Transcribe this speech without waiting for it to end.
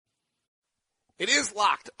It is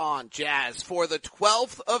Locked On Jazz for the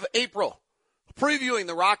 12th of April. Previewing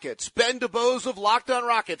the Rockets, Ben DuBose of Locked On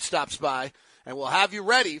Rockets stops by, and we'll have you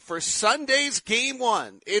ready for Sunday's Game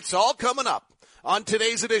 1. It's all coming up on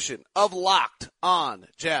today's edition of Locked On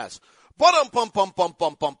Jazz.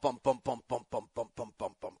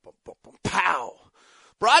 Pow!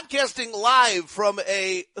 Broadcasting live from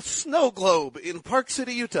a snow globe in Park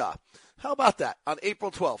City, Utah. How about that on April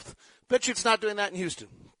 12th? Bet you it's not doing that in Houston.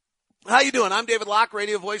 How you doing? I'm David Locke,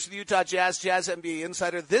 radio voice of the Utah Jazz, Jazz NBA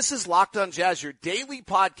insider. This is Locked On Jazz, your daily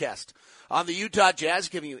podcast on the Utah Jazz,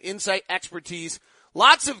 giving you insight, expertise,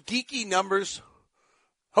 lots of geeky numbers,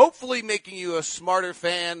 hopefully making you a smarter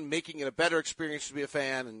fan, making it a better experience to be a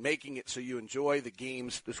fan, and making it so you enjoy the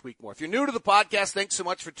games this week more. If you're new to the podcast, thanks so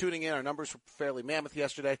much for tuning in. Our numbers were fairly mammoth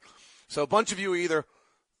yesterday. So a bunch of you are either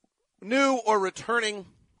new or returning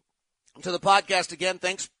to the podcast again.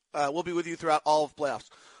 Thanks. We'll be with you throughout all of playoffs.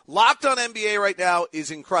 Locked On NBA right now is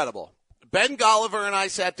incredible. Ben Golliver and I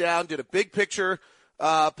sat down, did a big picture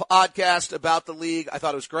podcast about the league. I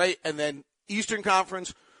thought it was great. And then Eastern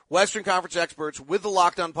Conference, Western Conference experts with the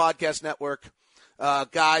Locked On Podcast Network,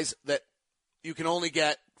 guys that you can only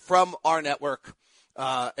get from our network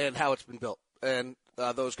and how it's been built, and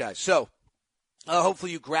those guys. So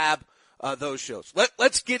hopefully you grab those shows.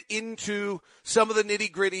 Let's get into some of the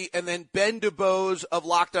nitty-gritty, and then Ben DuBose of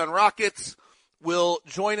Locked On Rockets will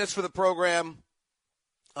join us for the program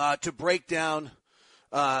to break down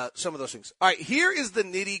some of those things. All right, here is the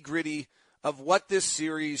nitty-gritty of what this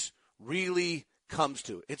series really comes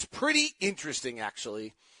to. It's pretty interesting,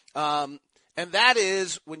 actually, and that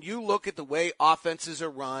is when you look at the way offenses are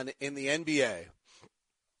run in the NBA,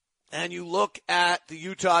 and you look at the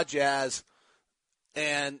Utah Jazz,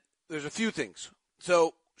 and there's a few things.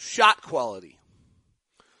 So, shot quality.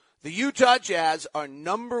 The Utah Jazz are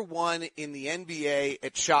number one in the NBA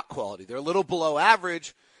at shot quality. They're a little below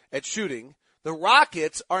average at shooting. The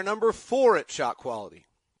Rockets are number 4 at shot quality.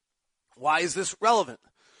 Why is this relevant?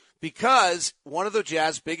 Because one of the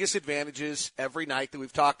Jazz's biggest advantages every night that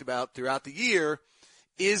we've talked about throughout the year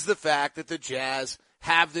is the fact that the Jazz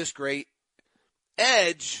have this great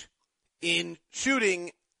edge in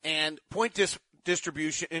shooting and point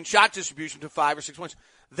distribution and shot distribution to 5 or 6 points.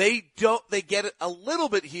 They get it a little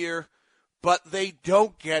bit here, but they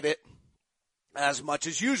don't get it as much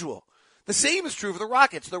as usual. The same is true for the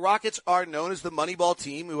Rockets. The Rockets are known as the Moneyball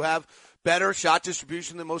team who have better shot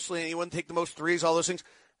distribution than mostly anyone, take the most threes, all those things.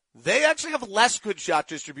 They actually have less good shot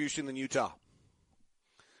distribution than Utah,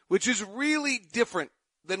 which is really different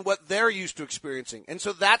than what they're used to experiencing. And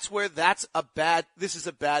so that's where this is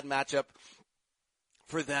a bad matchup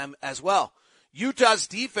for them as well. Utah's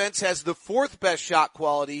defense has the 4th best shot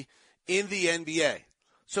quality in the NBA.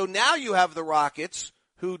 So now you have the Rockets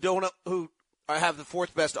who have the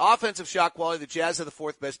 4th best offensive shot quality. The Jazz have the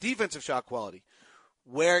 4th best defensive shot quality.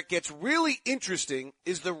 Where it gets really interesting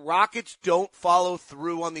is the Rockets don't follow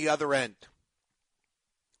through on the other end.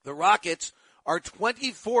 The Rockets are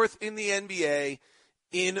 24th in the NBA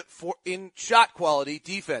in shot quality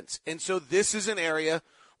defense. And so this is an area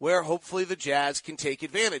where hopefully the Jazz can take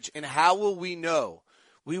advantage. And how will we know?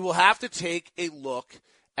 We will have to take a look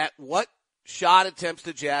at what shot attempts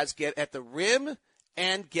the Jazz get at the rim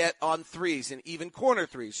and get on threes and even corner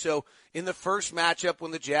threes. So in the first matchup when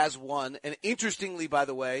the Jazz won, and interestingly, by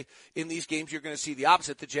the way, in these games you're going to see the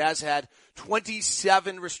opposite. The Jazz had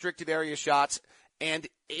 27 restricted area shots and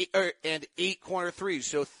 8 corner threes.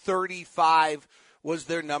 So 35 was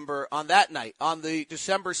their number on that night. On the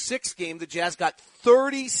December 6th game, the Jazz got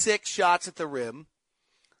 36 shots at the rim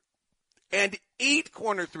and 8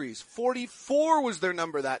 corner threes. 44 was their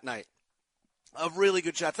number that night of really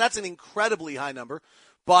good shots. That's an incredibly high number,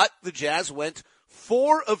 but the Jazz went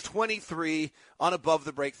 4 of 23 on above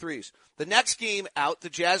the break threes. The next game out, the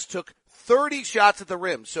Jazz took 30 shots at the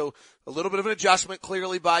rim. So a little bit of an adjustment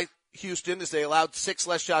clearly by Houston as they allowed 6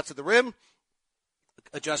 less shots at the rim.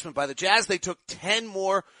 Adjustment by the Jazz. They took 10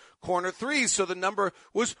 more corner threes. So the number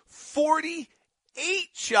was 48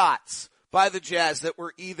 shots by the Jazz that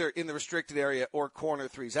were either in the restricted area or corner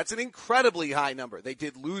threes. That's an incredibly high number. They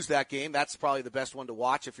did lose that game. That's probably the best one to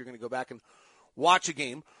watch if you're going to go back and watch a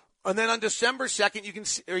game. And then on December 2nd, you can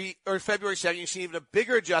see, or February 2nd, you see even a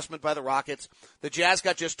bigger adjustment by the Rockets. The Jazz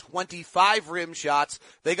got just 25 rim shots.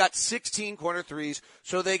 They got 16 corner threes.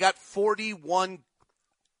 So they got 41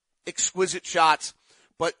 exquisite shots.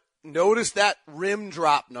 But notice that rim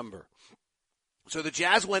drop number. So the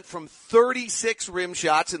Jazz went from 36 rim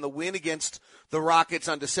shots in the win against the Rockets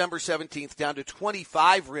on December 17th down to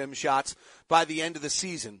 25 rim shots by the end of the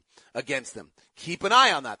season against them. Keep an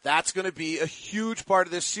eye on that. That's going to be a huge part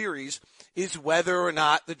of this series is whether or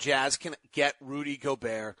not the Jazz can get Rudy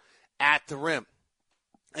Gobert at the rim.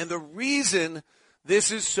 And the reason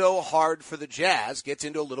this is so hard for the Jazz gets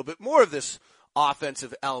into a little bit more of this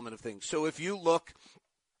offensive element of things. So if you look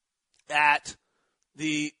at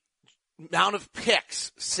the amount of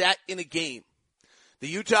picks set in a game, the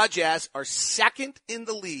Utah Jazz are second in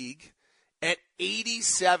the league at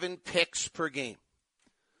 87 picks per game.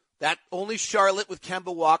 That only Charlotte with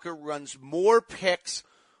Kemba Walker runs more picks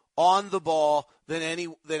on the ball than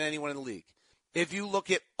anyone in the league. If you look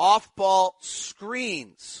at off-ball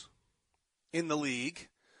screens in the league,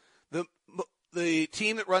 the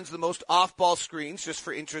team that runs the most off-ball screens, just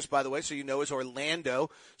for interest, by the way, so you know, is Orlando.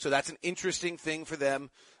 So that's an interesting thing for them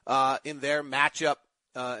in their matchup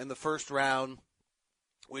in the first round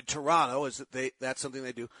with Toronto. That's something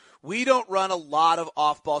they do. We don't run a lot of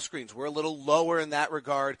off-ball screens. We're a little lower in that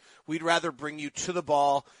regard. We'd rather bring you to the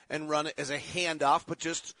ball and run it as a handoff, but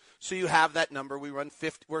just so you have that number, we're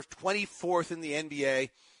 24th in the NBA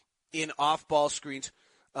in off-ball screens.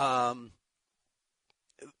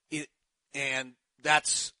 And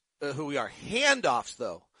that's who we are. Handoffs,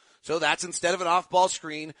 though. So that's instead of an off-ball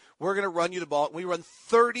screen, we're going to run you the ball. We run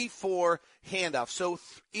 34 handoffs. So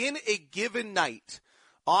in a given night,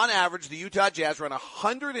 on average, the Utah Jazz run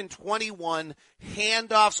 121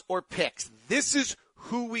 handoffs or picks. This is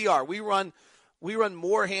who we are. We run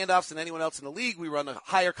more handoffs than anyone else in the league. We run a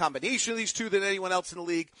higher combination of these two than anyone else in the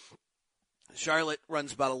league. Charlotte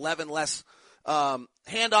runs about 11 less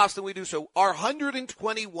handoffs than we do. So our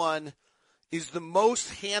 121 is the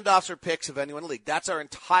most handoffs or picks of anyone in the league. That's our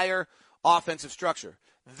entire offensive structure.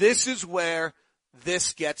 This is where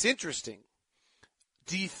this gets interesting.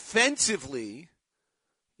 Defensively,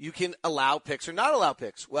 you can allow picks or not allow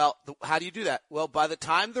picks. Well, how do you do that? Well, by the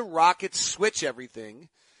time the Rockets switch everything,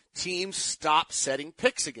 teams stop setting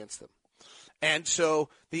picks against them. And so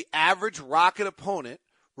the average Rocket opponent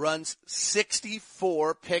runs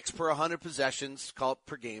 64 picks per 100 possessions, call it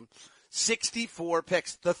per game. 64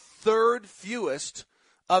 picks, the third fewest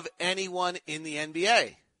of anyone in the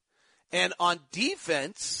NBA. And on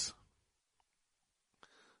defense,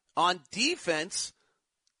 on handoffs,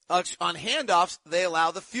 they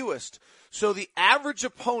allow the fewest. So the average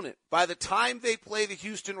opponent, by the time they play the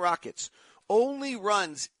Houston Rockets, only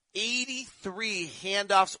runs 83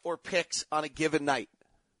 handoffs or picks on a given night.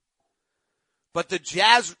 But the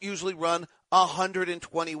Jazz usually run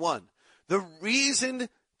 121. The reason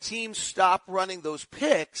teams stop running those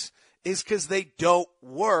picks is because they don't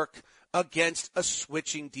work against a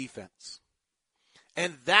switching defense.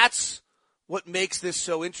 And that's what makes this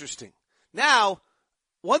so interesting. Now,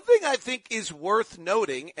 one thing I think is worth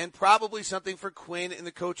noting, and probably something for Quinn and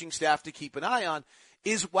the coaching staff to keep an eye on,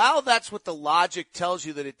 is while that's what the logic tells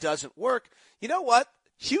you that it doesn't work, you know what?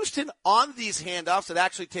 Houston, on these handoffs that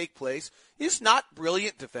actually take place, is not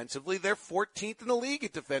brilliant defensively. They're 14th in the league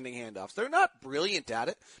at defending handoffs. They're not brilliant at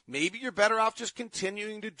it. Maybe you're better off just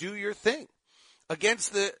continuing to do your thing.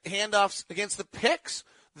 Against the handoffs, against the picks,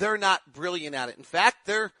 they're not brilliant at it. In fact,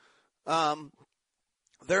 they're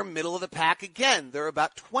middle of the pack again. They're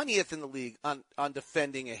about 20th in the league on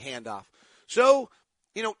defending a handoff. So,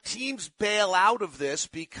 you know, teams bail out of this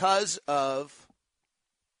because of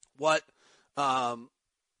what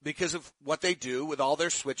they do with all their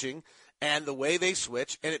switching and the way they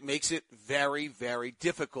switch, and it makes it very, very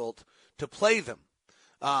difficult to play them.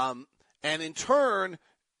 And in turn,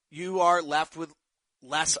 you are left with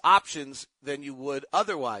less options than you would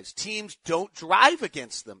otherwise. Teams don't drive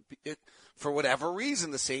against them. For whatever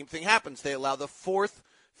reason, the same thing happens. They allow the fourth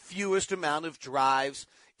fewest amount of drives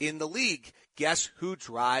in the league. Guess who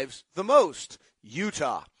drives the most?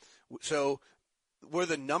 Utah. So we're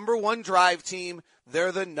the number one drive team.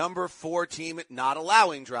 They're the number 4 team at not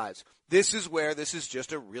allowing drives. This is where this is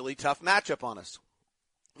just a really tough matchup on us.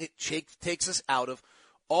 It takes us out of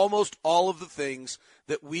almost all of the things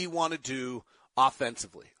that we want to do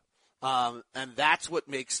offensively. And that's what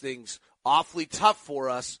makes things awfully tough for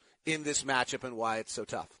us in this matchup and why it's so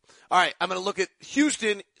tough. All right, I'm going to look at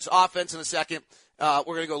Houston's offense in a second. We're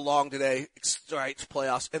going to go long today. It's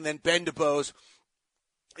playoffs. And then Ben DuBose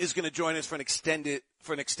is going to join us for an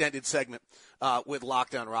extended segment with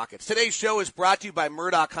Lockdown Rockets. Today's show is brought to you by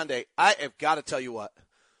Murdoch Hyundai. I have got to tell you what.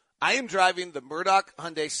 I am driving the Murdoch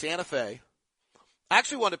Hyundai Santa Fe. I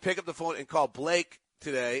actually want to pick up the phone and call Blake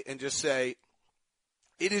today and just say,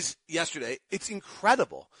 it's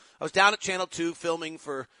incredible. I was down at Channel 2 filming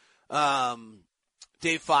for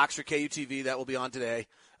Dave Fox for KUTV. That will be on today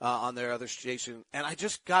on their other station. And I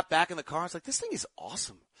just got back in the car. I was like, this thing is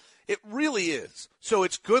awesome. It really is. So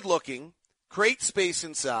it's good looking, great space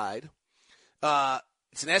inside.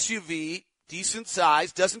 It's an SUV, decent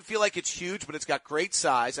size. Doesn't feel like it's huge, but it's got great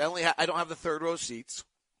size. I don't have the third row seats.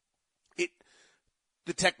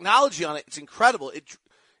 The technology on it, it's incredible.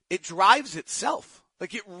 It drives itself.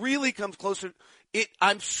 Like, it really comes closer.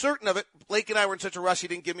 I'm certain of it. Blake and I were in such a rush, he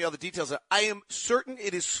didn't give me all the details. I am certain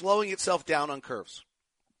it is slowing itself down on curves,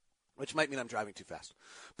 which might mean I'm driving too fast.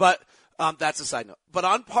 But that's a side note. But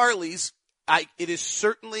on Parley's, it is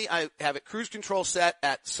certainly, I have it cruise control set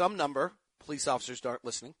at some number. Police officers aren't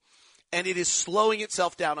listening. And it is slowing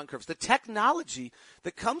itself down on curves. The technology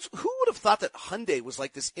that comes, who would have thought that Hyundai was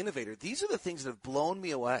like this innovator? These are the things that have blown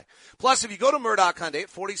me away. Plus, if you go to Murdoch Hyundai at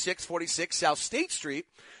 4646 South State Street,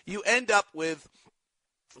 you end up with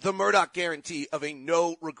the Murdoch guarantee of a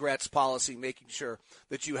no regrets policy, making sure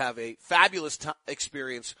that you have a fabulous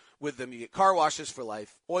experience with them. You get car washes for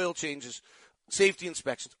life, oil changes, safety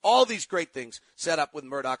inspections, all these great things set up with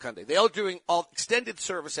Murdoch Hyundai. They are doing all extended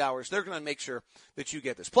service hours. They're going to make sure that you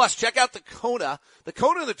get this. Plus, check out the Kona. The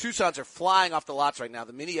Kona and the Tucsons are flying off the lots right now.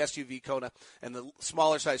 The mini SUV Kona and the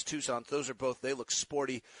smaller size Tucson, those are both, they look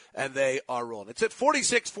sporty and they are rolling. It's at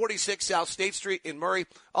 4646 South State Street in Murray,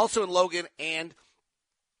 also in Logan and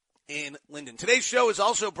in Linden. Today's show is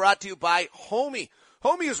also brought to you by Homey.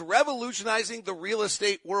 Homey is revolutionizing the real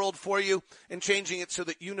estate world for you and changing it so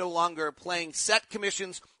that you no longer are paying set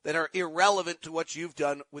commissions that are irrelevant to what you've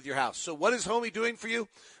done with your house. So what is Homey doing for you?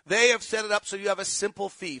 They have set it up so you have a simple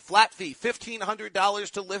fee, flat fee,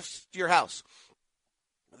 $1,500 to list your house.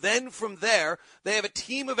 Then from there, they have a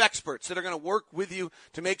team of experts that are going to work with you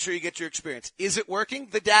to make sure you get your experience. Is it working?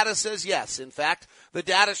 The data says yes. In fact, the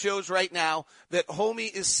data shows right now that Homey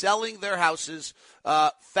is selling their houses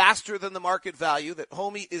faster than the market value, that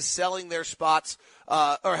Homey is selling their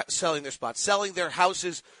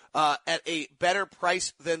houses at a better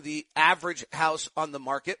price than the average house on the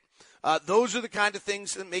market. Those are the kind of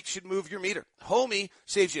things that makes you move your meter. Homey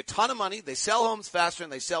saves you a ton of money. They sell homes faster,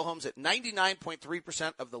 and they sell homes at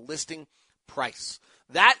 99.3% of the listing price.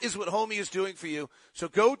 That is what Homey is doing for you. So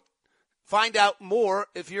go find out more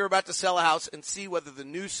if you're about to sell a house and see whether the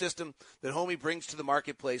new system that Homey brings to the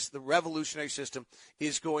marketplace, the revolutionary system,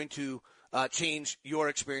 is going to change your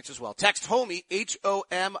experience as well. Text Homey,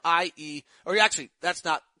 H-O-M-I-E, or actually, that's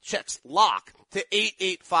not, text LOCK to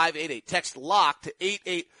 88588. Text LOCK to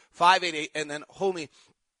 88588, and then Homey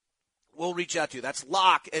will reach out to you. That's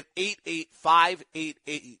LOCK at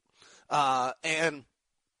 88588. And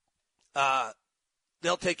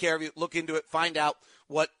they'll take care of you. Look into it. Find out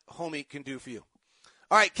what Homey can do for you.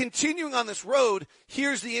 All right, continuing on this road,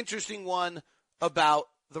 here's the interesting one about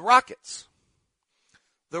the Rockets.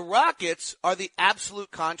 The Rockets are the absolute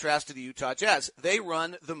contrast to the Utah Jazz. They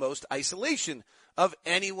run the most isolation of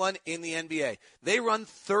anyone in the NBA. They run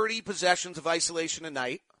 30 possessions of isolation a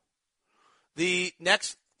night. The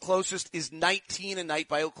next closest is 19 a night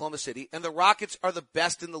by Oklahoma City, and the Rockets are the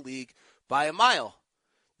best in the league by a mile.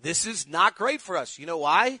 This is not great for us. You know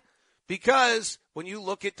why? Because when you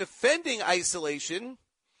look at defending isolation,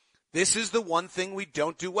 this is the one thing we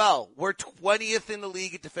don't do well. We're 20th in the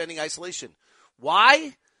league at defending isolation.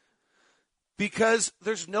 Why? Because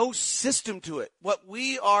there's no system to it. What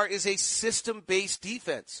we are is a system-based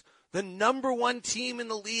defense. The number one team in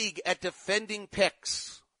the league at defending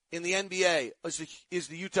picks in the NBA is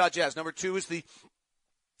the Utah Jazz. Number two is the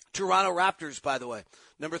Toronto Raptors, by the way.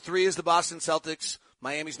 Number three is the Boston Celtics.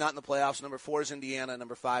 Miami's not in the playoffs. Number four is Indiana.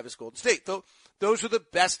 Number five is Golden State. Those are the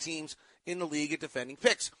best teams in the league at defending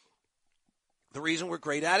picks. The reason we're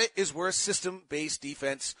great at it is we're a system-based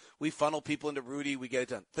defense. We funnel people into Rudy. We get it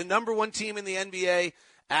done. The number one team in the NBA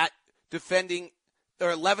at defending,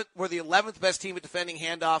 we're the 11th best team at defending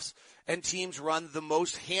handoffs, and teams run the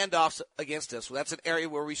most handoffs against us. So that's an area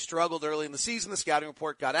where we struggled early in the season. The scouting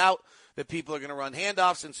report got out that people are going to run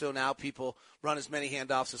handoffs, and so now people run as many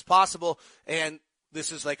handoffs as possible. And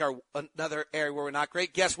this is like another area where we're not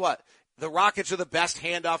great. Guess what? The Rockets are the best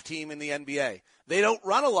handoff team in the NBA. They don't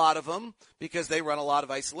run a lot of them because they run a lot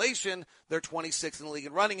of isolation. They're 26th in the league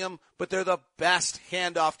in running them, but they're the best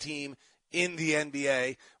handoff team in the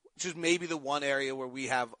NBA, which is maybe the one area where we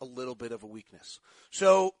have a little bit of a weakness.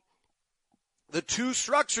 So the two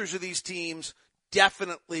structures of these teams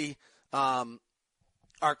definitely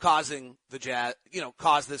are causing the Jazz,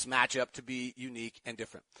 cause this matchup to be unique and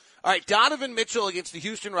different. All right, Donovan Mitchell against the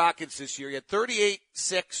Houston Rockets this year. He had 38,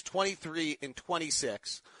 6, 23, and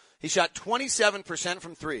 26. He shot 27%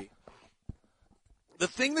 from three. The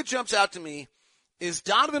thing that jumps out to me is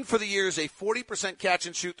Donovan for the year is a 40% catch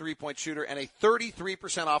and shoot three-point shooter and a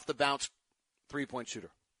 33% off the bounce three-point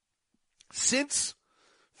shooter. Since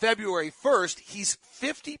February 1st, he's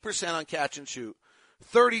 50% on catch and shoot,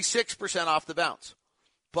 36% off the bounce.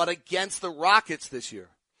 But against the Rockets this year,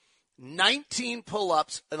 19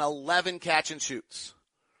 pull-ups and 11 catch and shoots.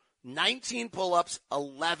 19 pull-ups,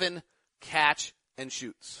 11 catch and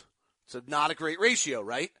shoots. So not a great ratio,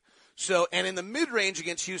 right? So, and in the mid-range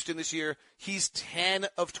against Houston this year, he's 10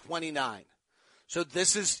 of 29. So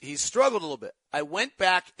he's struggled a little bit. I went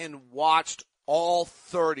back and watched all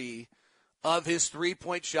 30 of his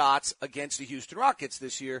three-point shots against the Houston Rockets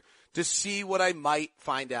this year to see what I might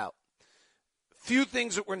find out. Few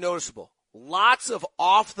things that were noticeable. Lots of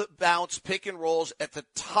off-the-bounce pick and rolls at the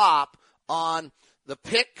top on the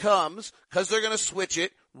pick comes because they're going to switch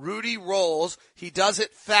it. Rudy rolls. He does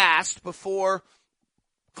it fast before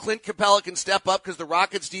Clint Capella can step up because the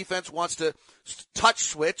Rockets defense wants to touch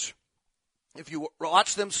switch. If you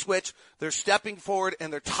watch them switch, they're stepping forward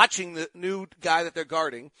and they're touching the new guy that they're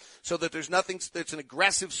guarding so that there's nothing, it's an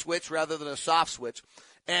aggressive switch rather than a soft switch.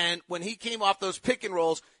 And when he came off those pick and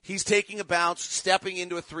rolls, he's taking a bounce, stepping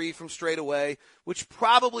into a three from straight away, which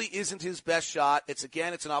probably isn't his best shot. It's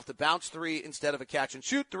an off the bounce three instead of a catch and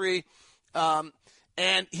shoot three.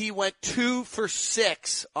 And he went 2 for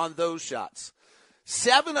 6 on those shots.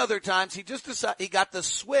 7 other times he got the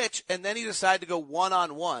switch and then he decided to go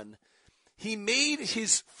one-on-one. He made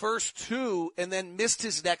his first 2 and then missed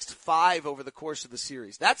his next 5 over the course of the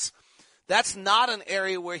series. That's not an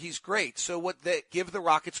area where he's great. So give the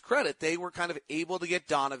Rockets credit. They were kind of able to get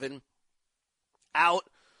Donovan out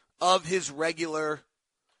of his regular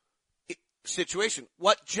situation.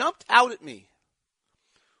 What jumped out at me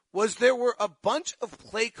was there were a bunch of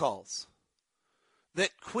play calls that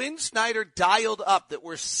Quinn Snyder dialed up that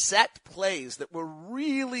were set plays that were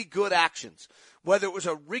really good actions. Whether it was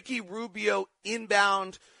a Ricky Rubio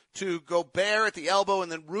inbound to Gobert at the elbow,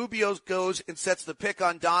 and then Rubio goes and sets the pick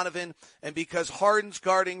on Donovan, and because Harden's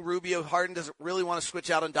guarding Rubio, Harden doesn't really want to switch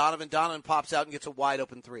out on Donovan. Donovan pops out and gets a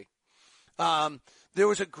wide-open three. There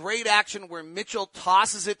was a great action where Mitchell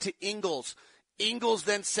tosses it to Ingles. Ingles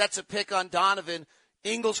then sets a pick on Donovan.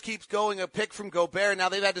 Ingles keeps going, a pick from Gobert. Now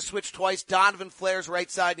they've had to switch twice. Donovan flares right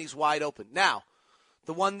side, and he's wide open. Now,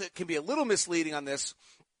 the one that can be a little misleading on this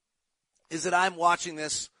is that I'm watching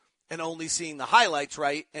this and only seeing the highlights,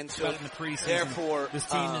 right? And so, therefore, this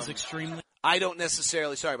team is extremely. I don't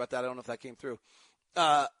necessarily. Sorry about that. I don't know if that came through.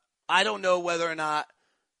 I don't know whether or not,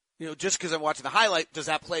 just because I'm watching the highlight, does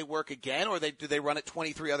that play work again, or do they run it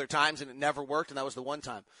 23 other times and it never worked, and that was the one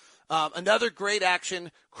time? Another great action.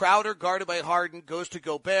 Crowder guarded by Harden goes to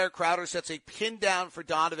Gobert. Crowder sets a pin down for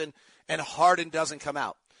Donovan, and Harden doesn't come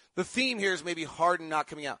out. The theme here is maybe Harden not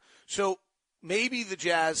coming out. So maybe the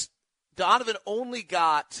Jazz, Donovan only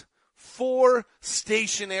got 4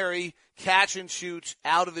 stationary catch and shoots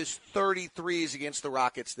out of his 33s against the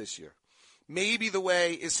Rockets this year. Maybe the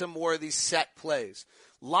way is some more of these set plays.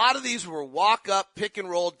 A lot of these were walk up, pick and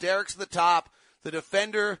roll. Derek's at the top. The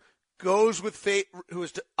defender goes with who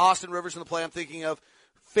is Austin Rivers in the play I'm thinking of.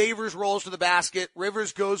 Favors rolls to the basket.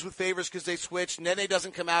 Rivers goes with Favors because they switched. Nene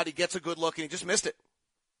doesn't come out. He gets a good look and he just missed it.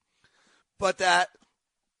 But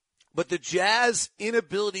the Jazz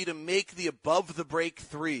inability to make the above the break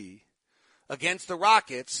three against the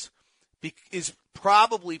Rockets is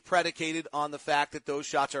probably predicated on the fact that those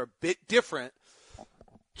shots are a bit different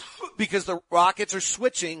because the Rockets are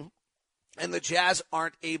switching and the Jazz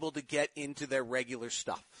aren't able to get into their regular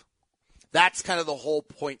stuff. That's kind of the whole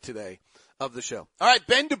point today of the show. All right,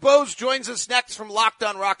 Ben DuBose joins us next from Locked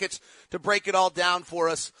On Rockets to break it all down for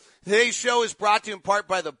us. Today's show is brought to you in part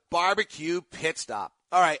by the Barbecue Pit Stop.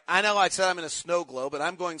 All right, I know I said I'm in a snow globe, but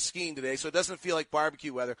I'm going skiing today, so it doesn't feel like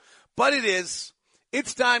barbecue weather. But it is.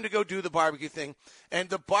 It's time to go do the barbecue thing. And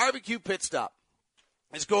the Barbecue Pit Stop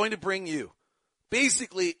is going to bring you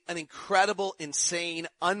basically an incredible, insane,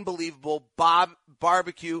 unbelievable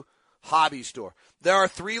barbecue hobby store. There are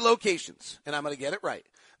 3 locations, and I'm going to get it right.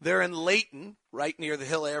 They're in Layton, right near the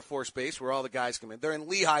Hill Air Force Base, where all the guys come in. They're in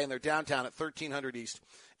Lehigh, and they're downtown at 1300 East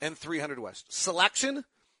and 300 West. Selection,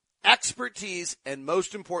 expertise, and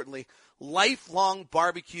most importantly, lifelong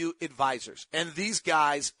barbecue advisors. And these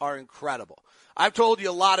guys are incredible. I've told you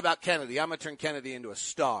a lot about Kennedy. I'm going to turn Kennedy into a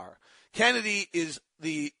star. Kennedy is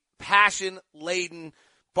the passion-laden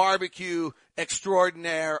barbecue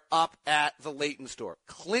extraordinaire up at the Layton store.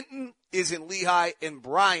 Clinton is in Lehigh and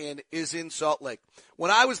Brian is in Salt Lake.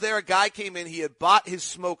 When I was there, a guy came in. He had bought his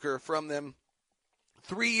smoker from them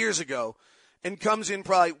 3 years ago and comes in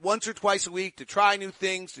probably once or twice a week to try new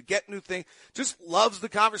things, to get new things. Just loves the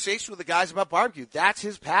conversation with the guys about barbecue. That's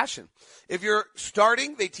his passion. If you're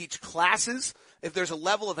starting, they teach classes. If there's a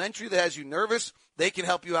level of entry that has you nervous, they can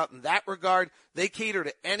help you out in that regard. They cater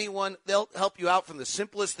to anyone. They'll help you out from the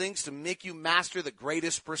simplest things to make you master the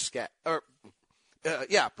greatest brisket.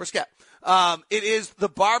 Brisket. It is the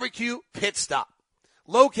Barbecue Pit Stop,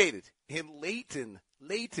 located in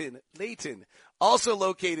Layton, also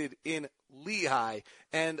located in Lehigh,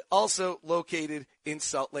 and also located in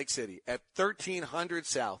Salt Lake City at 1300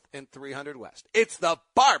 South and 300 West. It's the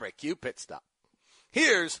Barbecue Pit Stop.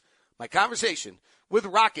 Here's my conversation with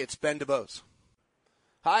Rockets' Ben DuBose.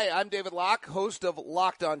 Hi, I'm David Locke, host of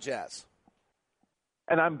Locked On Jazz.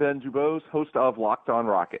 And I'm Ben DuBose, host of Locked On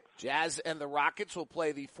Rockets. Jazz and the Rockets will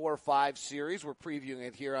play the 4-5 series. We're previewing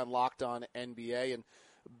it here on Locked On NBA. And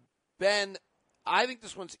Ben, I think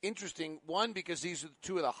this one's interesting. One, because these are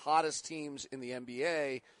two of the hottest teams in the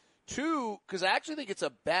NBA. Two, because I actually think it's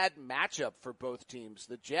a bad matchup for both teams.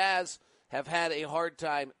 The Jazz have had a hard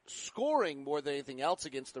time scoring more than anything else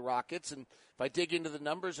against the Rockets. And if I dig into the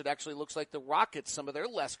numbers, it actually looks like the Rockets, some of their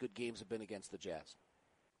less good games have been against the Jazz.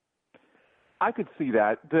 I could see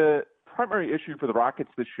that. The primary issue for the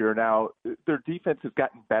Rockets this year now, their defense has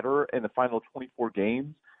gotten better in the final 24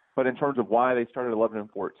 games, but in terms of why they started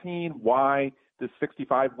 11-14, why the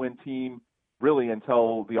 65-win team really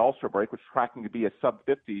until the All-Star break was tracking to be a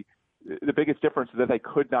sub-50, the biggest difference is that they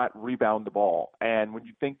could not rebound the ball. And when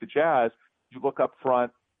you think the Jazz, you look up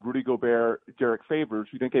front, Rudy Gobert, Derek Favors,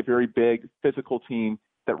 you think a very big physical team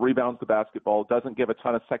that rebounds the basketball, doesn't give a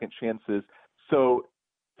ton of second chances. So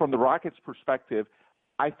from the Rockets' perspective,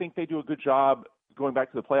 I think they do a good job going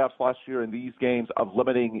back to the playoffs last year in these games of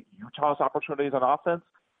limiting Utah's opportunities on offense.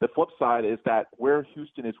 The flip side is that where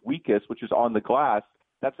Houston is weakest, which is on the glass,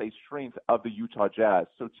 that's a strength of the Utah Jazz.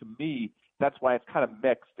 So to me, that's why it's kind of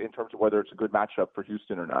mixed in terms of whether it's a good matchup for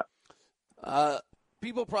Houston or not.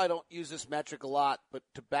 People probably don't use this metric a lot, but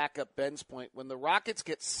to back up Ben's point, when the Rockets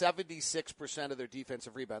get 76% of their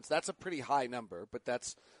defensive rebounds, that's a pretty high number, but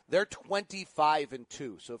they're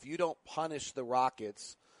 25-2. So if you don't punish the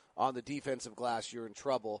Rockets on the defensive glass, you're in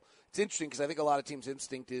trouble. It's interesting because I think a lot of teams'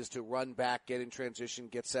 instinct is to run back, get in transition,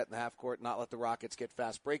 get set in the half court, not let the Rockets get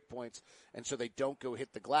fast break points, and so they don't go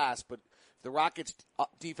hit the glass. But if the Rockets'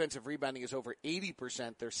 defensive rebounding is over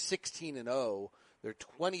 80%, they're 16-0. They're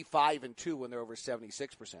 25-2 when they're over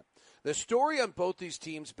 76%. The story on both these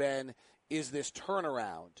teams, Ben, is this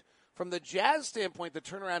turnaround. From the Jazz standpoint, the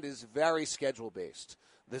turnaround is very schedule-based.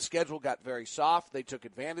 The schedule got very soft. They took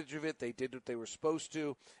advantage of it. They did what they were supposed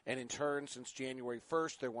to. And in turn, since January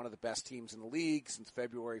 1st, they're one of the best teams in the league. Since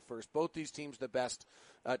February 1st, both these teams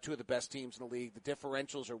are two of the best teams in the league. The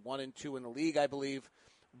differentials are 1 and 2 in the league, I believe.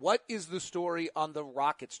 What is the story on the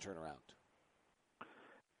Rockets' turnaround?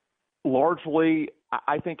 Largely,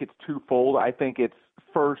 I think it's twofold. I think it's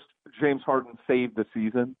first, James Harden saved the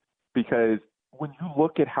season because when you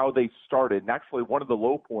look at how they started, and actually one of the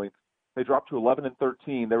low points, they dropped to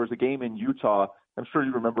 11-13. There was a game in Utah, I'm sure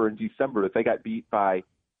you remember in December, that they got beat by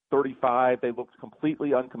 35. They looked completely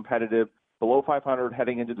uncompetitive, below 500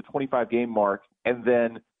 heading into the 25-game mark. And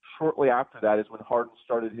then shortly after that is when Harden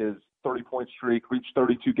started his 30-point streak, reached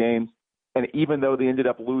 32 games. And even though they ended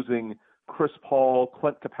up losing Chris Paul,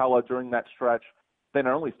 Clint Capella during that stretch, they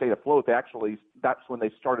not only stayed afloat, that's when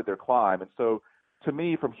they started their climb. And so to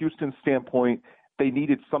me, from Houston's standpoint, they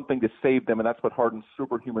needed something to save them, and that's what Harden's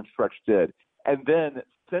superhuman stretch did. And then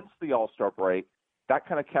since the All-Star break, that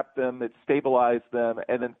kind of kept them, it stabilized them.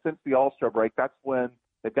 And then since the All-Star break, that's when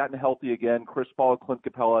they've gotten healthy again, Chris Paul, Clint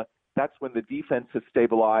Capella. That's when the defense has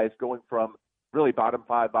stabilized, going from really bottom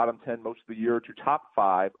 5, bottom 10 most of the year to top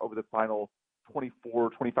 5 over the final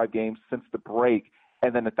 24, 25 games since the break.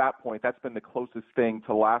 And then at that point, that's been the closest thing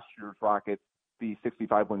to last year's Rockets, the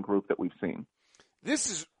 65-win group that we've seen. This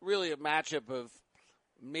is really a matchup of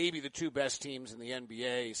maybe the two best teams in the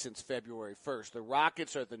NBA since February 1st. The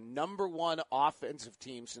Rockets are the number 1 offensive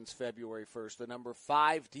team since February 1st, the number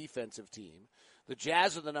 5 defensive team. The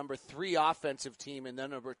Jazz are the number 3 offensive team and the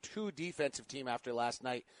number 2 defensive team after last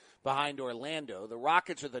night behind Orlando. The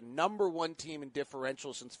Rockets are the number 1 team in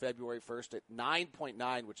differential since February 1st at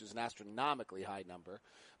 9.9, which is an astronomically high number.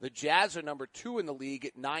 The Jazz are number 2 in the league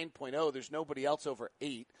at 9.0. There's nobody else over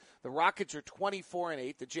 8. The Rockets are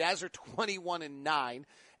 24-8. The Jazz are 21-9.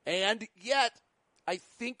 And yet, I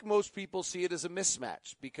think most people see it as a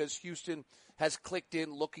mismatch because Houston has clicked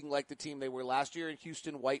in looking like the team they were last year, and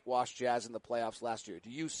Houston whitewashed Jazz in the playoffs last year.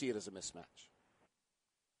 Do you see it as a mismatch?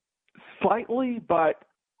 Slightly, but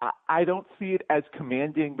I don't see it as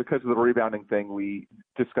commanding because of the rebounding thing we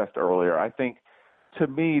discussed earlier. I think, to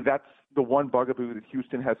me, that's the one bugaboo that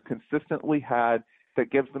Houston has consistently had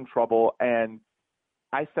that gives them trouble. And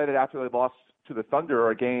I said it after they lost to the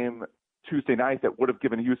Thunder, a game Tuesday night that would have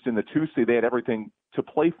given Houston the 2 seed. They had everything to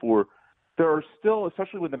play for. There are still,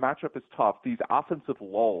 especially when the matchup is tough, these offensive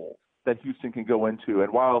lulls that Houston can go into.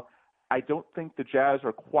 And while I don't think the Jazz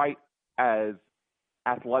are quite as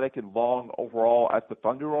athletic and long overall as the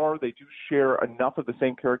Thunder are. They do share enough of the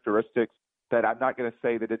same characteristics that I'm not going to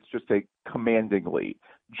say that it's just a commanding lead.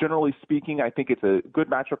 Generally speaking, I think it's a good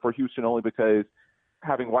matchup for Houston only because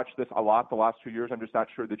having watched this a lot the last 2 years, I'm just not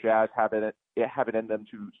sure the Jazz have it in them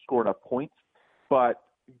to score enough points. But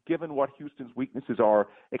given what Houston's weaknesses are,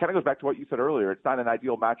 it kind of goes back to what you said earlier. It's not an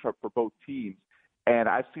ideal matchup for both teams. And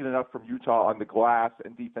I've seen enough from Utah on the glass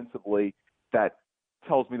and defensively that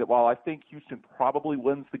tells me that while I think Houston probably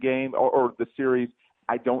wins the game or the series,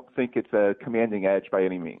 I don't think it's a commanding edge by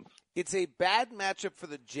any means. It's a bad matchup for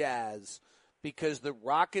the Jazz because the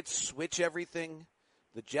Rockets switch everything,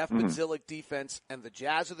 the Jeff Bzilic defense, and the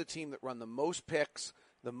Jazz are the team that run the most picks,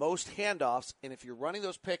 the most handoffs, and if you're running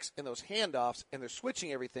those picks and those handoffs and they're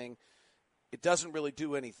switching everything, it doesn't really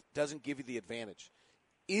do anything, doesn't give you the advantage.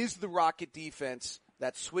 Is the Rocket defense,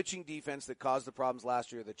 that switching defense that caused the problems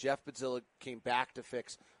last year, that Jeff Bzilic came back to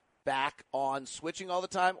fix, back on switching all the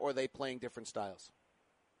time, or are they playing different styles?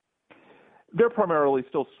 They're primarily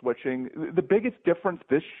still switching. The biggest difference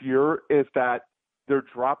this year is that they're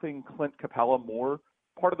dropping Clint Capella more.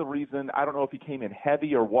 Part of the reason, I don't know if he came in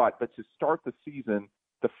heavy or what, but to start the season,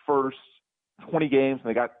 the first 20 games, and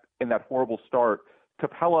they got in that horrible start,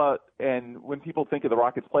 Capella, and when people think of the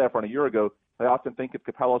Rockets playoff run a year ago, they often think of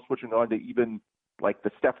Capella switching on to even like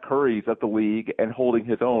the Steph Currys of the league and holding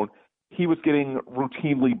his own. He was getting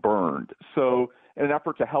routinely burned. So in an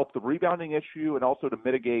effort to help the rebounding issue and also to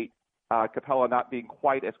mitigate Capella not being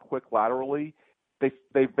quite as quick laterally,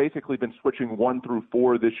 they've basically been switching 1 through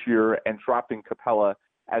 4 this year and dropping Capella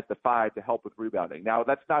as the 5 to help with rebounding. Now,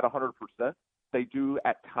 that's not 100%. They do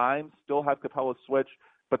at times still have Capella switch,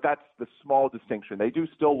 but that's the small distinction. They do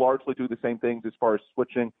still largely do the same things as far as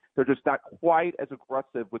switching. They're just not quite as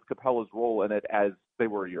aggressive with Capella's role in it as they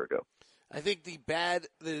were a year ago. I think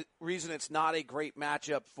the reason it's not a great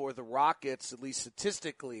matchup for the Rockets, at least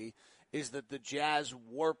statistically, is that the Jazz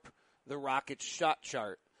warp the Rockets shot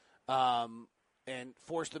chart and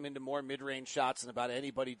force them into more mid-range shots than about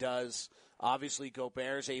anybody does. Obviously,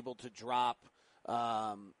 Gobert's able to drop.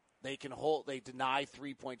 They deny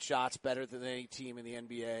three-point shots better than any team in the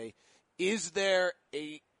NBA. Is there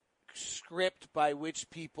a script by which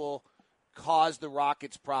people cause the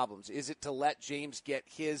Rockets problems? Is it to let James get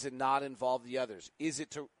his and not involve the others? Is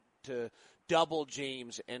it to double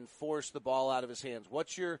James and force the ball out of his hands?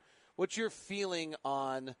 What's your feeling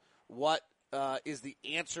on what is the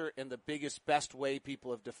answer and the best way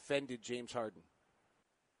people have defended James Harden?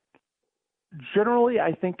 Generally,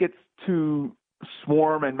 I think it's to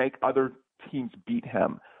swarm and make other teams beat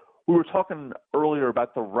him. We were talking earlier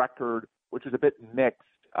about the record, which is a bit mixed,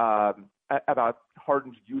 about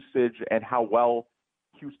Harden's usage and how well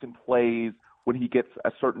Houston plays when he gets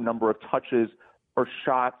a certain number of touches or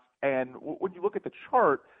shots. And when you look at the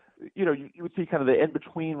chart, you would see kind of the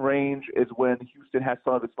in-between range is when Houston has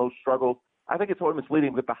some of its most struggles. I think it's always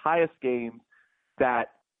misleading because the highest games that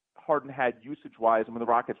Harden had usage-wise and when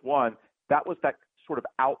the Rockets won, that was that sort of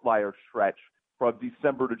outlier stretch from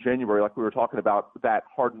December to January, like we were talking about, that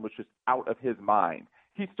Harden was just out of his mind.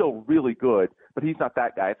 He's still really good, but he's not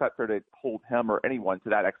that guy. It's not fair to hold him or anyone to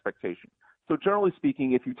that expectation. So generally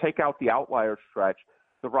speaking, if you take out the outlier stretch,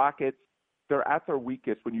 the Rockets, they're at their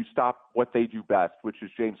weakest when you stop what they do best, which is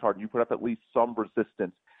James Harden. You put up at least some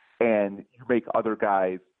resistance, and you make other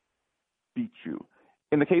guys beat you.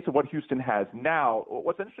 In the case of what Houston has now,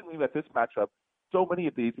 what's interesting about this matchup, so many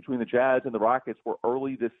of these between the Jazz and the Rockets were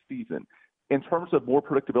early this season. In terms of more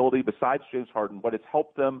predictability, besides James Harden, what has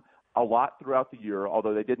helped them a lot throughout the year,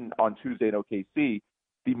 although they didn't on Tuesday in OKC,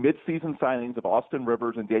 the midseason signings of Austin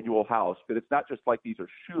Rivers and Daniel House, that it's not just like these are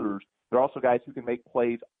shooters, they're also guys who can make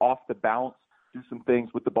plays off the bounce, do some things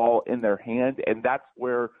with the ball in their hand, and that's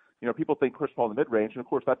where, people think Chris Paul in the mid-range, and of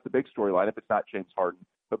course that's the big storyline if it's not James Harden.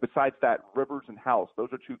 But besides that, Rivers and House, those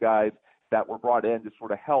are two guys that were brought in to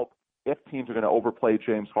sort of help if teams are going to overplay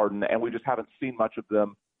James Harden, and we just haven't seen much of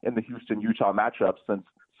them in the Houston-Utah matchup since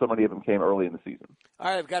so many of them came early in the season. All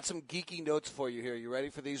right, I've got some geeky notes for you here. You ready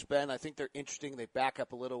for these, Ben? I think they're interesting. They back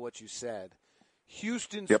up a little what you said.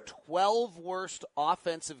 Houston's 12 worst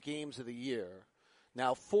offensive games of the year.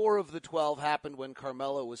 Now, 4 of the 12 happened when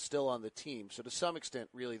Carmelo was still on the team, so to some extent,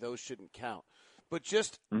 really, those shouldn't count. But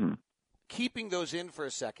just keeping those in for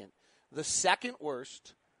a second, the second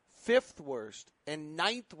worst, 5th worst, and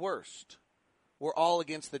 9th worst were all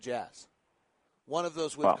against the Jazz. One of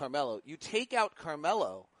those with Carmelo. You take out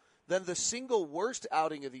Carmelo, then the single worst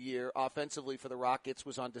outing of the year offensively for the Rockets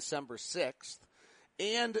was on December 6th,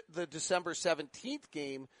 and the December 17th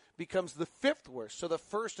game becomes the 5th worst, so the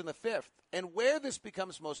 1st and the 5th. And where this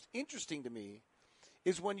becomes most interesting to me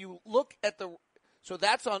is when you look at So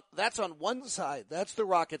that's on one side. That's the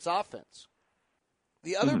Rockets' offense.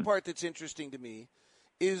 The other part that's interesting to me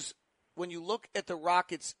is when you look at the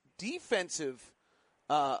Rockets' defensive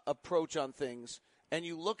approach on things, and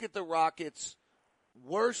you look at the Rockets'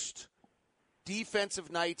 worst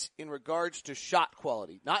defensive nights in regards to shot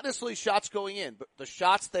quality. Not necessarily shots going in, but the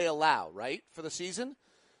shots they allow, right, for the season?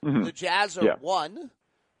 Mm-hmm. The Jazz are 1,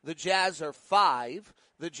 the Jazz are 5,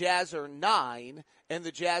 the Jazz are 9, and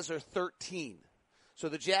the Jazz are 13. So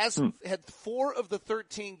the Jazz had 4 of the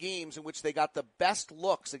 13 games in which they got the best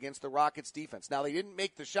looks against the Rockets defense. Now, they didn't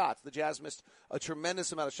make the shots. The Jazz missed a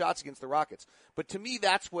tremendous amount of shots against the Rockets. But to me,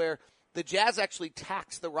 that's where the Jazz actually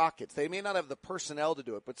tax the Rockets. They may not have the personnel to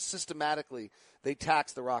do it, but systematically they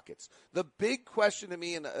tax the Rockets. The big question to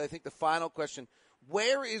me, and I think the final question,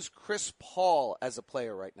 where is Chris Paul as a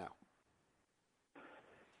player right now?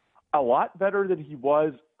 A lot better than he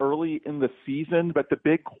was early in the season, but the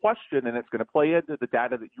big question, and it's going to play into the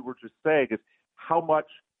data that you were just saying, is how much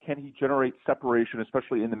can he generate separation,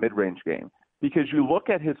 especially in the mid-range game? Because you look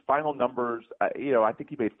at his final numbers, I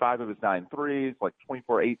think he made 5 of his 9 threes, like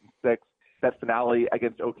 24, 8, and 6, that finale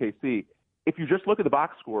against OKC. If you just look at the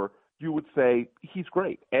box score, you would say he's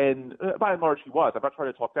great. And by and large, he was. I'm not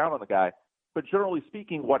trying to talk down on the guy. But generally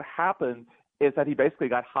speaking, what happened is that he basically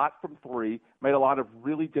got hot from 3, made a lot of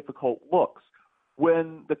really difficult looks.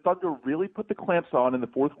 When the Thunder really put the clamps on in the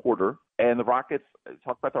fourth quarter, and the Rockets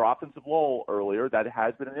talked about their offensive lull earlier, that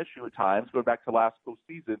has been an issue at times, going back to last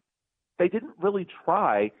postseason, they didn't really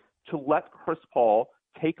try to let Chris Paul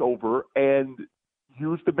take over and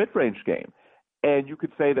use the mid-range game. And you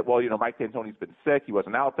could say that, well, Mike D'Antoni's been sick. He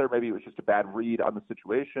wasn't out there. Maybe it was just a bad read on the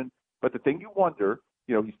situation. But the thing you wonder,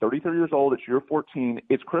 he's 33 years old. It's year 14.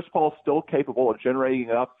 Is Chris Paul still capable of generating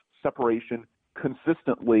enough separation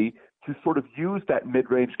consistently to sort of use that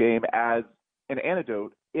mid-range game as an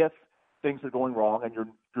antidote if things are going wrong and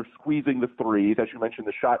you're squeezing the threes, as you mentioned,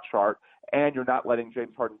 the shot chart, and you're not letting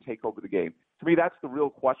James Harden take over the game? To me, that's the real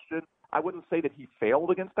question. I wouldn't say that he failed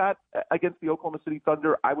against the Oklahoma City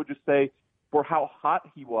Thunder. I would just say for how hot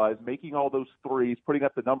he was, making all those threes, putting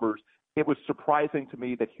up the numbers, it was surprising to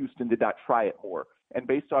me that Houston did not try it more. And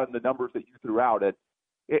based on the numbers that you threw out,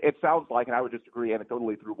 it sounds like, and I would just agree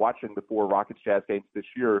anecdotally through watching the 4 Rockets-Jazz games this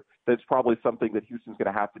year, that it's probably something that Houston's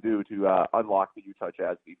going to have to do to unlock the Utah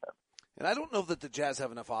Jazz defense. And I don't know that the Jazz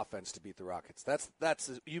have enough offense to beat the Rockets.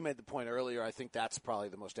 That's you made the point earlier. I think that's probably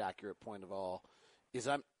the most accurate point of all. Is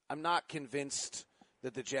I'm not convinced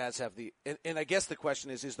that the Jazz have and I guess the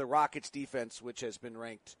question is the Rockets defense, which has been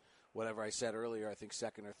ranked, whatever I said earlier, I think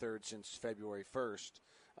 2nd or 3rd since February 1st,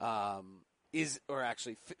 or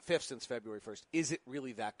actually 5th since February 1st. Is it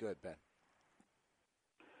really that good, Ben?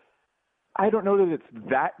 I don't know that it's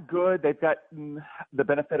that good. They've got the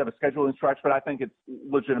benefit of a scheduling stretch, but I think it's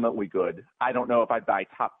legitimately good. I don't know if I'd buy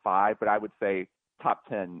top 5, but I would say top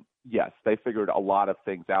 10, yes. They figured a lot of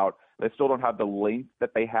things out. They still don't have the length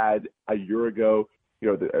that they had a year ago.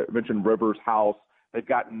 I mentioned Rivers, House. They've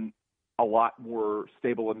gotten a lot more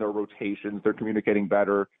stable in their rotations. They're communicating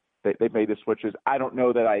better. They've made the switches. I don't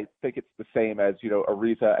know that I think it's the same as,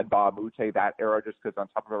 Ariza and Ba Mute, that era, just because on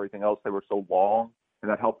top of everything else, they were so long,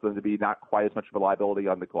 and that helped them to be not quite as much of a liability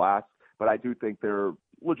on the glass. But I do think they're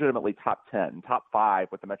legitimately top 10, top 5,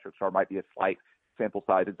 what the metrics are, might be a slight sample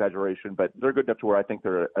size exaggeration, but they're good enough to where I think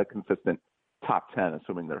they're a consistent top 10,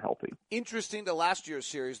 assuming they're healthy. Interesting to last year's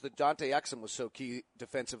series that Dante Exum was so key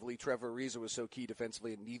defensively, Trevor Ariza was so key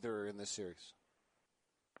defensively, and neither are in this series.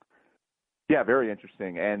 Yeah, very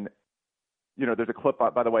interesting. And, there's a clip,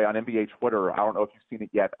 by the way, on NBA Twitter, I don't know if you've seen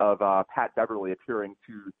it yet, of Pat Beverly appearing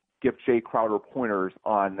to give Jay Crowder pointers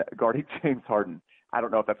on guarding James Harden. I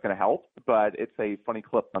don't know if that's going to help, but it's a funny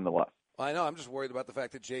clip nonetheless. Well, I know. I'm just worried about the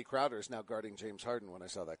fact that Jay Crowder is now guarding James Harden when I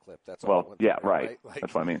saw that clip. That's all. Well, yeah, right. Like,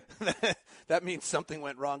 that's what I mean. That means something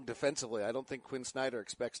went wrong defensively. I don't think Quinn Snyder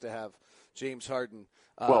expects to have James Harden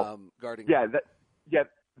guarding. Yeah,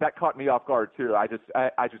 that caught me off guard too. I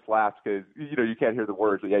just laughed because you can't hear the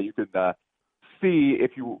words, but yeah, you can see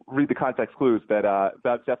if you read the context clues that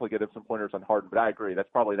that's definitely getting some pointers on Harden. But I agree, that's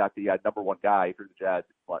probably not the number one guy if you're the Jazz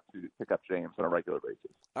if you want to pick up James on a regular basis.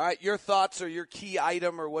 All right, your thoughts or your key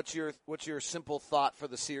item, or what's your simple thought for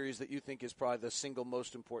the series that you think is probably the single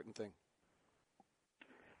most important thing?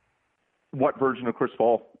 What version of Chris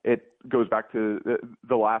Paul? It goes back to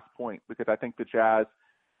the last point, because I think the Jazz,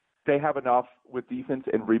 they have enough with defense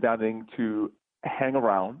and rebounding to hang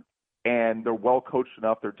around, and they're well coached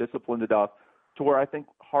enough, they're disciplined enough to where I think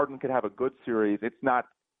Harden could have a good series. It's not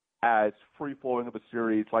as free-flowing of a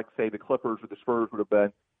series like, say, the Clippers or the Spurs would have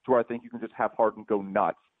been, to where I think you can just have Harden go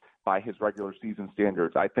nuts by his regular season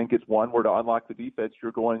standards. I think it's one where to unlock the defense,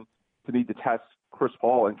 you're going to need to test Chris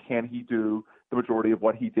Paul, and can he do the majority of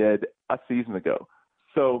what he did a season ago?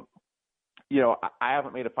 So, I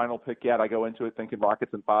haven't made a final pick yet. I go into it thinking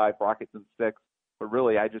Rockets in 5, Rockets in 6, but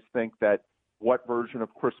really I just think that what version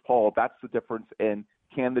of Chris Paul, that's the difference in,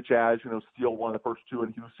 can the Jazz, steal one of the first 2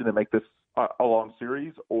 in Houston and make this a long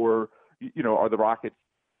series, or, are the Rockets,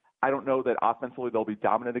 I don't know that offensively they'll be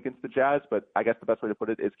dominant against the Jazz, but I guess the best way to put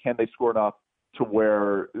it is, can they score enough to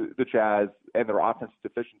where the Jazz and their offensive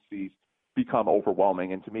deficiencies become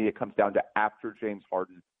overwhelming? And to me, it comes down to, after James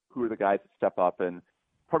Harden, who are the guys that step up? And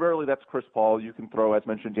primarily that's Chris Paul. You can throw, as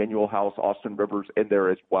mentioned, Daniel House, Austin Rivers in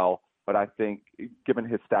there as well. But I think, given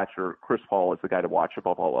his stature, Chris Paul is the guy to watch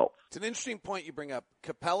above all else. It's an interesting point you bring up.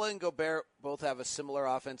 Capella and Gobert both have a similar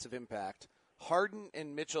offensive impact. Harden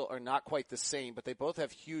and Mitchell are not quite the same, but they both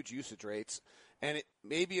have huge usage rates. And it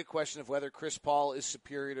may be a question of whether Chris Paul is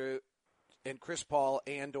superior to, and Chris Paul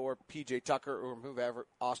and or P.J. Tucker or whomever,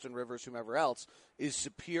 Austin Rivers, whomever else, is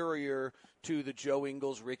superior to the Joe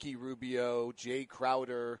Ingles, Ricky Rubio, Jay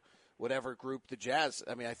Crowder, whatever group the Jazz.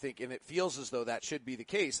 I mean, I think, and it feels as though that should be the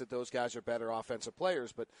case, that those guys are better offensive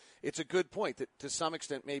players. But it's a good point that to some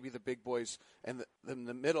extent maybe the big boys and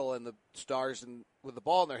the middle and the stars and with the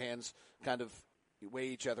ball in their hands kind of weigh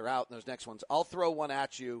each other out in those next ones. I'll throw one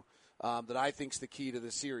at you that I think is the key to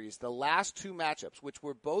the series. The last 2 matchups, which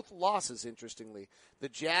were both losses, interestingly, the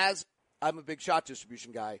Jazz, I'm a big shot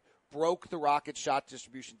distribution guy, broke the Rockets' shot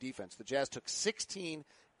distribution defense. The Jazz took 16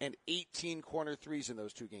 and 18 corner threes in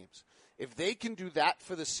those 2 games. If they can do that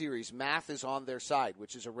for the series, math is on their side,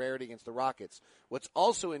 which is a rarity against the Rockets. What's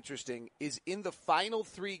also interesting is in the final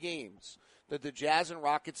 3 games that the Jazz and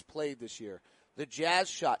Rockets played this year, the Jazz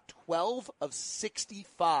shot 12 of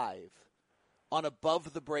 65 on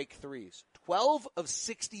above-the-break threes. 12 of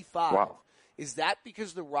 65. Wow. Is that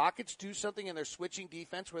because the Rockets do something in their switching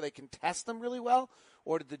defense where they can test them really well?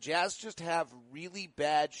 Or did the Jazz just have really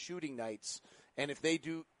bad shooting nights? And if they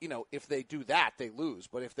do, if they do that, they lose.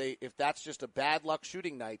 But if that's just a bad luck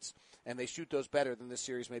shooting nights and they shoot those better, then this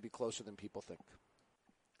series may be closer than people think.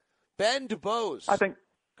 Ben DuBose.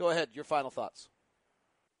 Go ahead. Your final thoughts.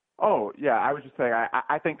 Oh, yeah. I was just saying,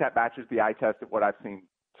 I think that matches the eye test of what I've seen,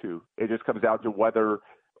 too. It just comes down to whether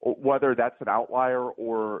that's an outlier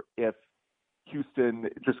or if Houston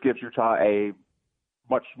just gives Utah a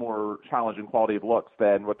much more challenging quality of looks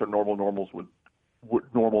than what their normal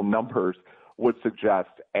numbers would suggest.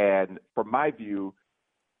 And from my view,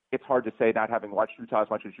 it's hard to say, not having watched Utah as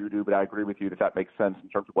much as you do, but I agree with you that makes sense in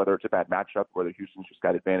terms of whether it's a bad matchup, whether Houston's just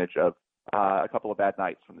got advantage of a couple of bad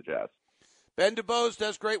nights from the Jazz. Ben DuBose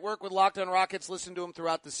does great work with Locked On Rockets. Listen to him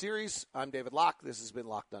throughout the series. I'm David Locke. This has been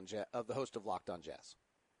Locked On Jazz, the host of Locked On Jazz.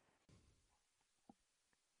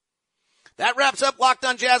 That wraps up Locked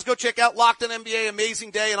On Jazz. Go check out Locked On NBA,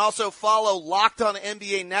 amazing day, and also follow Locked On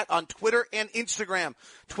NBA Net on Twitter and Instagram.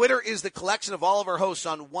 Twitter is the collection of all of our hosts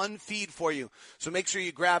on one feed for you, so make sure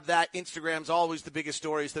you grab that. Instagram's always the biggest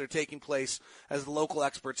stories that are taking place as the local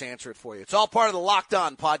experts answer it for you. It's all part of the Locked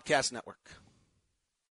On Podcast Network.